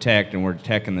not getting teched, and we're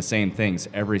teching the same things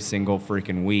every single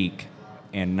freaking week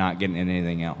and not getting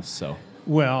anything else. So,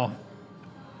 Well,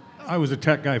 I was a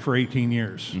tech guy for 18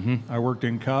 years. Mm-hmm. I worked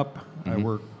in Cup. I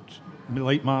worked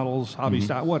late models, hobby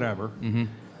style, whatever.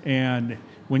 And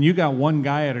when you got one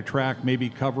guy at a track maybe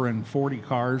covering 40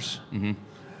 cars, you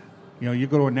know, you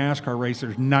go to a NASCAR race,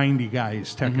 there's 90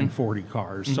 guys teching 40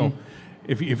 cars. So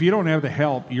if you don't have the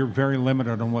help, you're very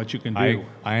limited on what you can do.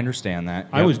 I understand that.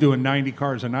 I was doing 90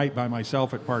 cars a night by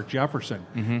myself at Park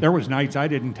Jefferson. There was nights I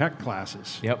didn't tech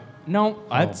classes. Yep. No,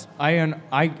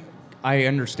 I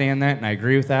understand that, and I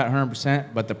agree with that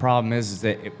 100%. But the problem is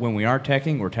that when we are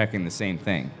teching, we're teching the same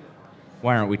thing.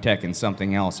 Why aren't we teching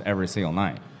something else every single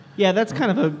night? Yeah, that's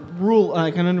kind of a rule,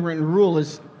 like an unwritten rule.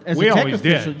 Is as We a tech always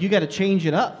official, did. you got to change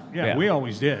it up. Yeah, we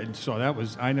always did. So that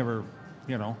was, I never,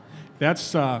 you know,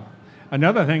 that's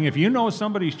another thing. If you know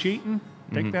somebody's cheating,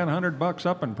 take that $100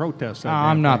 up and protest that.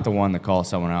 I'm not the one to call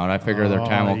someone out. I figure their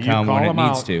time will you come call when it them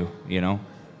needs out. to, you know?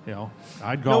 You know,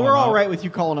 I'd call No, we're them all out. right with you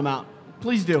calling them out.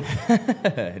 Please do.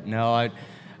 No,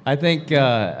 I think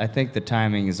the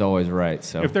timing is always right.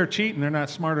 So If they're cheating, they're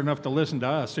not smart enough to listen to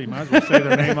us, so you might as well say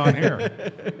their name on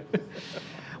here.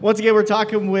 Once again, we're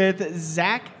talking with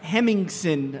Zach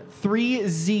Hemmingsen,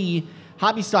 3Z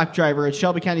hobby stock driver at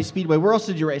Shelby County Speedway. Where else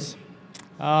did you race?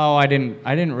 Oh, I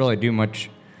didn't really do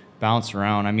much bounce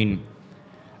around. I mean,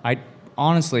 I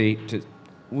honestly,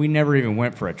 we never even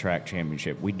went for a track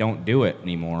championship. We don't do it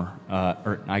anymore.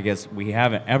 Or I guess we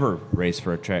haven't ever raced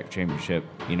for a track championship.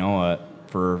 You know,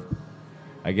 for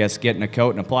I guess getting a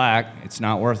coat and a plaque, it's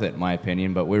not worth it in my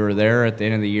opinion. But we were there at the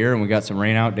end of the year, and we got some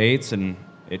rain out dates, and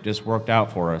it just worked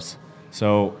out for us.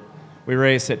 So we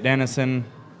race at Denison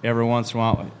every once in a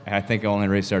while. I think I only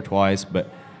raced there twice, but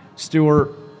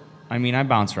Stewart, I mean, I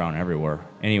bounce around everywhere,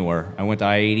 anywhere. I went to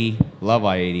I-80, love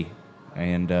I-80,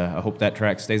 and I hope that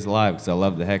track stays alive because I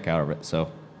love the heck out of it. So,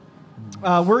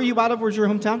 Where are you out of? Where's your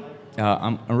hometown?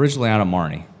 I'm originally out of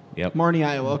Marnie. Yep. Marnie,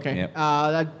 Iowa. Okay. Yep.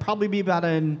 That'd probably be about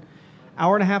an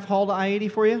hour and a half haul to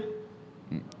I-80 for you.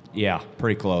 Yeah,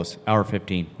 pretty close. Hour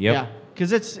 15. Yep. Yeah,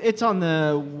 because it's on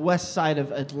the west side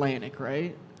of Atlantic,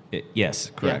 right?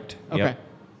 Yes, correct. Yeah. Okay. Yep.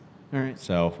 All right.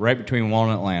 So right between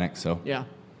Walnut and Atlantic. So Yeah.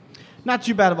 Not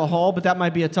too bad of a haul, but that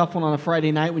might be a tough one on a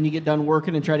Friday night when you get done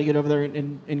working and try to get over there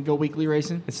and go weekly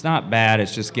racing. it's not bad.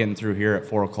 It's just getting through here at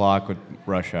 4 o'clock with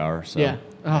rush hour. So Yeah.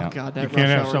 Oh, yeah. God. That You rush can't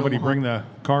have hour somebody Omaha. bring the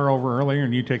car over earlier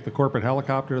and you take the corporate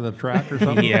helicopter to the track or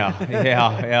something?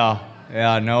 Yeah.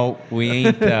 No, we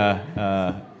ain't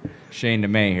Shane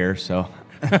DeMay here. So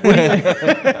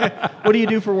What do you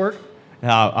do for work?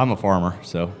 I'm a farmer.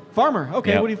 So Farmer.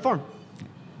 Okay. Yep. What do you farm?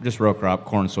 just row crop,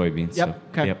 corn, soybeans. Yep. So,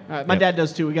 Okay. Yep. All right. My yep. dad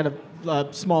does too. We got a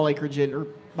small acreage or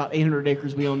about 800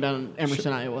 acres we own down in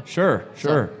Emerson, Iowa. Sure.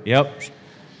 Yep.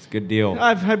 It's a good deal.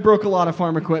 I broke a lot of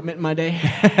farm equipment in my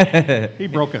day. He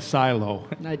broke a silo.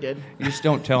 I did. You just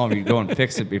don't tell them you go and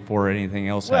fix it before anything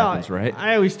else happens, right?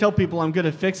 I always tell people I'm good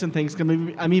at fixing things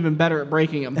because I'm even better at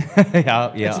breaking them.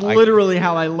 yeah. It's literally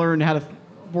how I learned how to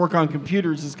work on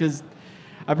computers is because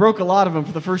I broke a lot of them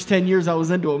for the first 10 years I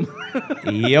was into them.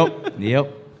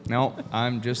 Yep. No,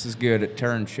 I'm just as good at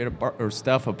tearing shit apart or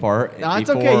stuff apart. No, it's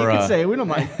okay. You can say it. We don't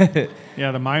mind.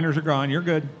 Yeah, the minors are gone. You're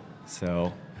good.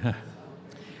 So.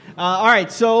 All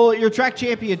right. So your track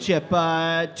championship,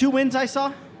 2 wins I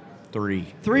saw. 3.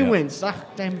 3 wins.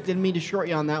 Damn, didn't mean to short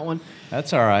you on that one.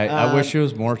 That's all right. I wish it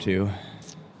was more too.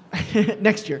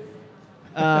 Next year.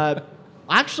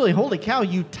 Actually, holy cow,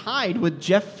 you tied with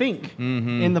Jeff Fink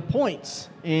in the points.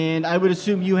 And I would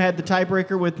assume you had the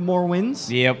tiebreaker with more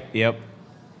wins? Yep.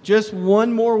 Just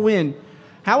 1 more win.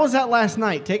 How was that last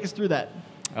night? Take us through that.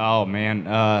 Oh,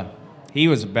 man. He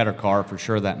was a better car for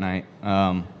sure that night.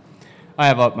 I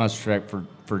have utmost respect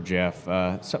for Jeff.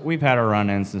 So we've had our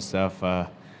run-ins and stuff,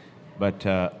 but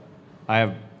I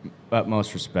have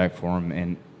utmost respect for him.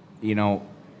 And, you know,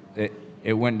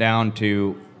 it went down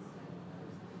to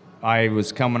I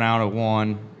was coming out of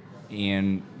 1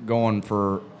 and going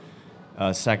for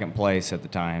second place at the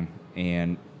time,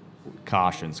 and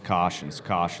cautions.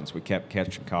 We kept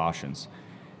catching cautions.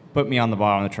 Put me on the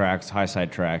bottom of the track. It's a high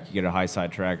side track. You get a high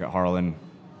side track at Harlan,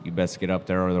 you best get up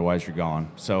there, otherwise you're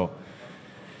gone. So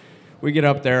we get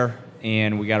up there,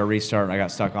 and we got to restart, and I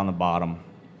got stuck on the bottom.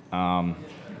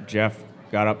 Jeff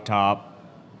got up top,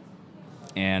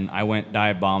 and I went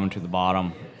dive bombing to the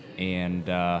bottom, and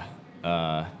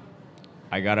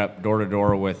I got up door to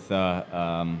door with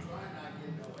I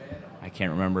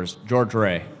can't remember, George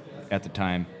Ray at the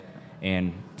time,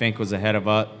 and Fink was ahead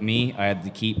of me. I had to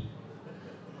keep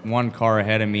 1 car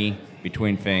ahead of me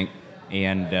between Fink,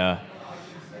 and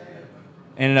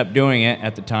ended up doing it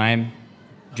at the time.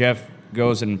 Jeff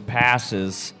goes and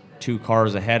passes 2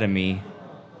 cars ahead of me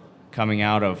coming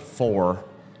out of 4,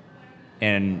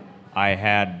 and I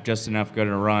had just enough good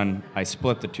to run. I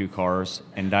split the 2 cars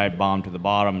and dive bombed to the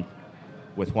bottom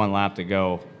with 1 lap to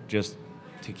go, just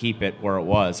to keep it where it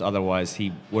was. Otherwise,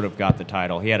 he would have got the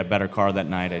title. He had a better car that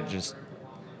night. It just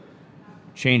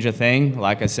changed a thing.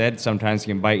 Like I said, sometimes it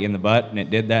can bite you in the butt, and it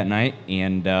did that night,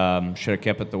 and should have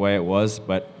kept it the way it was,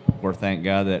 but we're thank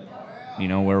God that, you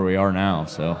know, where we are now.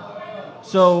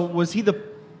 So was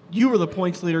you were the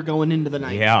points leader going into the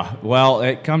night? Yeah. Well,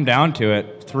 it come down to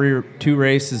it 2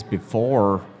 races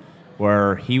before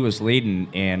where he was leading,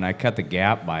 and I cut the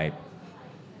gap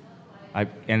I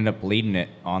ended up leading it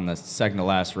on the second to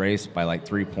last race by like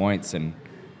 3 points. And,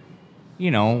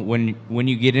 you know, when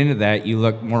you get into that, you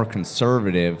look more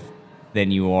conservative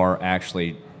than you are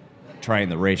actually trying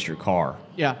to race your car.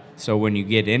 Yeah. So when you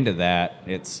get into that,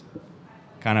 it's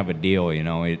kind of a deal, you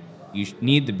know. You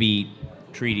need to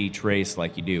treat each race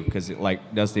like you do, because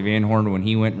like Dusty Van Horn, when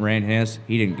he went and ran his,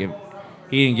 he didn't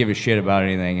give a shit about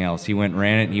anything else. He went and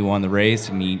ran it, and he won the race,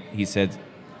 and he said,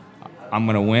 I'm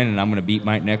going to win, and I'm going to beat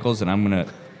Mike Nichols, and I'm going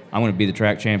to be the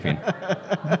track champion.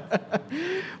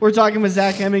 We're talking with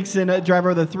Zach Hemmingsen, driver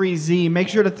of the 3Z. Make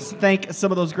sure to thank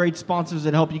some of those great sponsors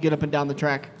that help you get up and down the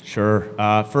track. Sure.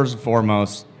 First and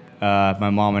foremost, my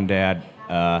mom and dad,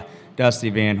 Dusty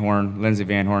Van Horn, Lindsey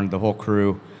Van Horn, the whole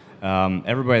crew,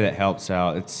 everybody that helps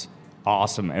out. It's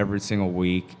awesome every single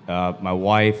week. My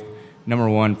wife,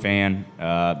 #1 fan.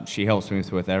 She helps me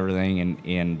with everything,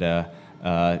 and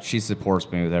she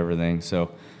supports me with everything.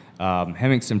 So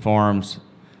Hemmingsen Farms,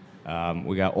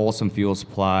 we got Olson Fuel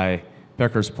Supply,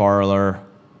 Picker's Parlor,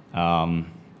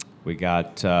 we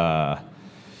got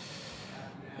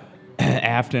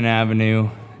Afton Avenue,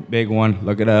 big one,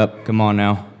 look it up, come on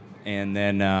now. And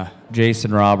then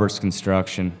Jason Roberts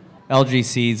Construction, LG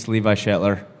Seeds, Levi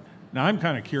Shetler. Now, I'm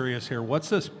kind of curious here. What's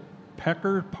this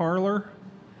Pecker Parlor?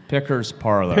 Picker's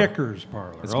Parlor. Picker's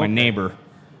Parlor. It's my neighbor.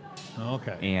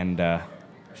 Okay. And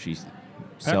she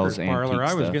sells Pecker's antique Parlor.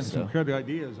 I was stuff, getting some good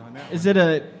ideas on that.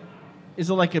 Is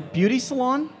it like a beauty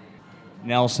salon?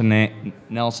 Nelson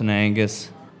Angus,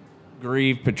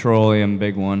 Grieve Petroleum,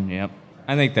 big one. Yep,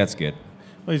 I think that's good.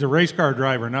 Well, he's a race car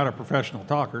driver, not a professional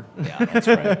talker. Yeah, that's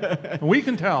right. And we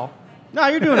can tell. No,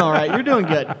 you're doing all right. You're doing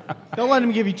good. Don't let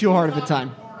him give you too hard of a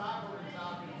time.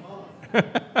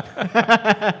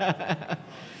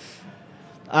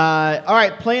 All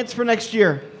right, plans for next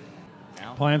year.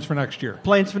 Plans for next year.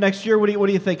 Plans for next year. What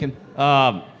are you thinking?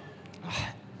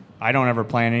 I don't ever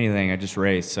plan anything. I just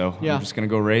race. So Yeah. I'm just gonna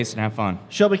go race and have fun.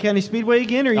 Shelby County Speedway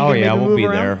again, or are you Oh gonna yeah, maybe we'll move be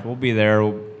around? there. We'll be there.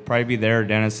 We'll probably be there.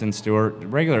 Denison, Stewart,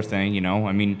 regular thing. You know,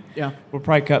 I mean, Yeah. we'll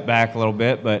probably cut back a little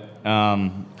bit, but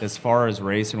as far as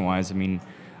racing wise, I mean,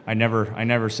 I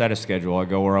never set a schedule. I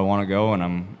go where I want to go, and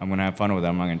I'm going to have fun with it.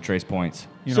 I'm not going to trace points.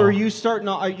 So are you starting?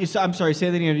 I'm sorry, say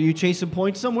that again. Are you chasing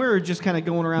points somewhere, or just kind of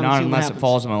going around? Not and seeing unless what it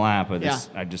falls in my lap.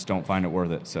 I just don't find it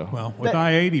worth it. So well, with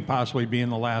I-80 possibly being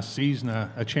the last season,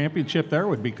 a championship there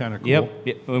would be kind of cool.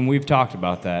 Yep, and we've talked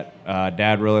about that.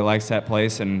 Dad really likes that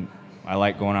place, and I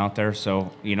like going out there.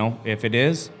 So if it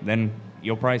is, then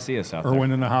you'll probably see us out there. Or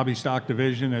winning the hobby stock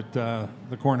division at the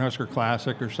Cornhusker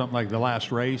Classic or something like the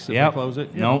last race if they close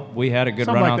it. We had a good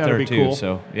run out there too. Cool.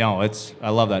 So I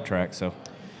love that track. So.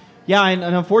 Yeah, and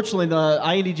unfortunately, the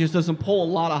I-80 just doesn't pull a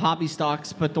lot of hobby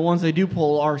stocks, but the ones they do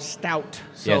pull are stout.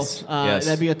 So yes.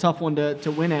 That'd be a tough one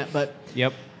to win at. But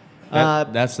yep,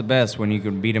 that's the best when you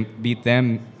can beat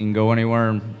them and go anywhere.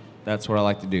 And that's what I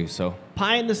like to do. So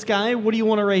pie in the sky. What do you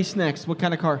want to race next? What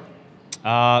kind of car?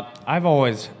 I've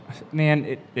always,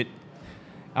 I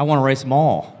want to race them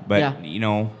all, but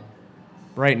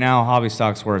right now hobby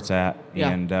stock's where it's at,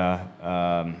 and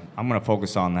I'm going to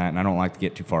focus on that, and I don't like to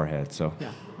get too far ahead. So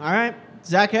yeah. All right,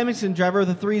 Zach Hemmingsen, driver of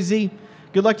the 3Z.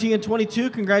 Good luck to you in 22.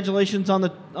 Congratulations on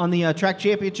the track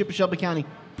championship of Shelby County.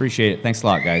 Appreciate it. Thanks a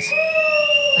lot, guys.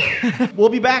 We'll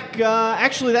be back.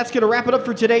 Actually, that's going to wrap it up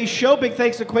for today's show. Big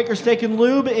thanks to Quaker Steak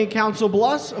Lube in Council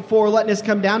Bluffs for letting us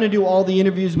come down and do all the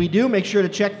interviews we do. Make sure to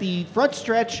check the Front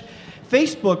Stretch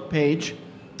Facebook page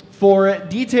for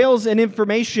details and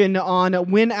information on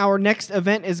when our next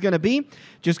event is going to be.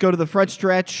 Just go to the Front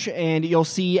Stretch and you'll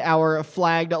see our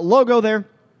flagged logo there.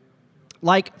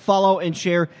 Like, follow, and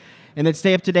share. And then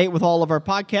stay up to date with all of our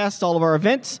podcasts, all of our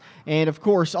events, and, of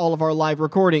course, all of our live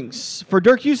recordings. For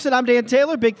Dirk Houston, I'm Dan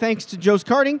Taylor. Big thanks to Joe's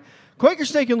Karting, Quaker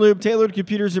Steak Lube, Tailored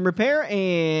Computers and Repair,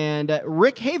 and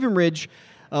Rick Havenridge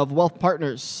of Wealth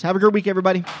Partners. Have a good week,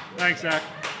 everybody. Thanks, Zach.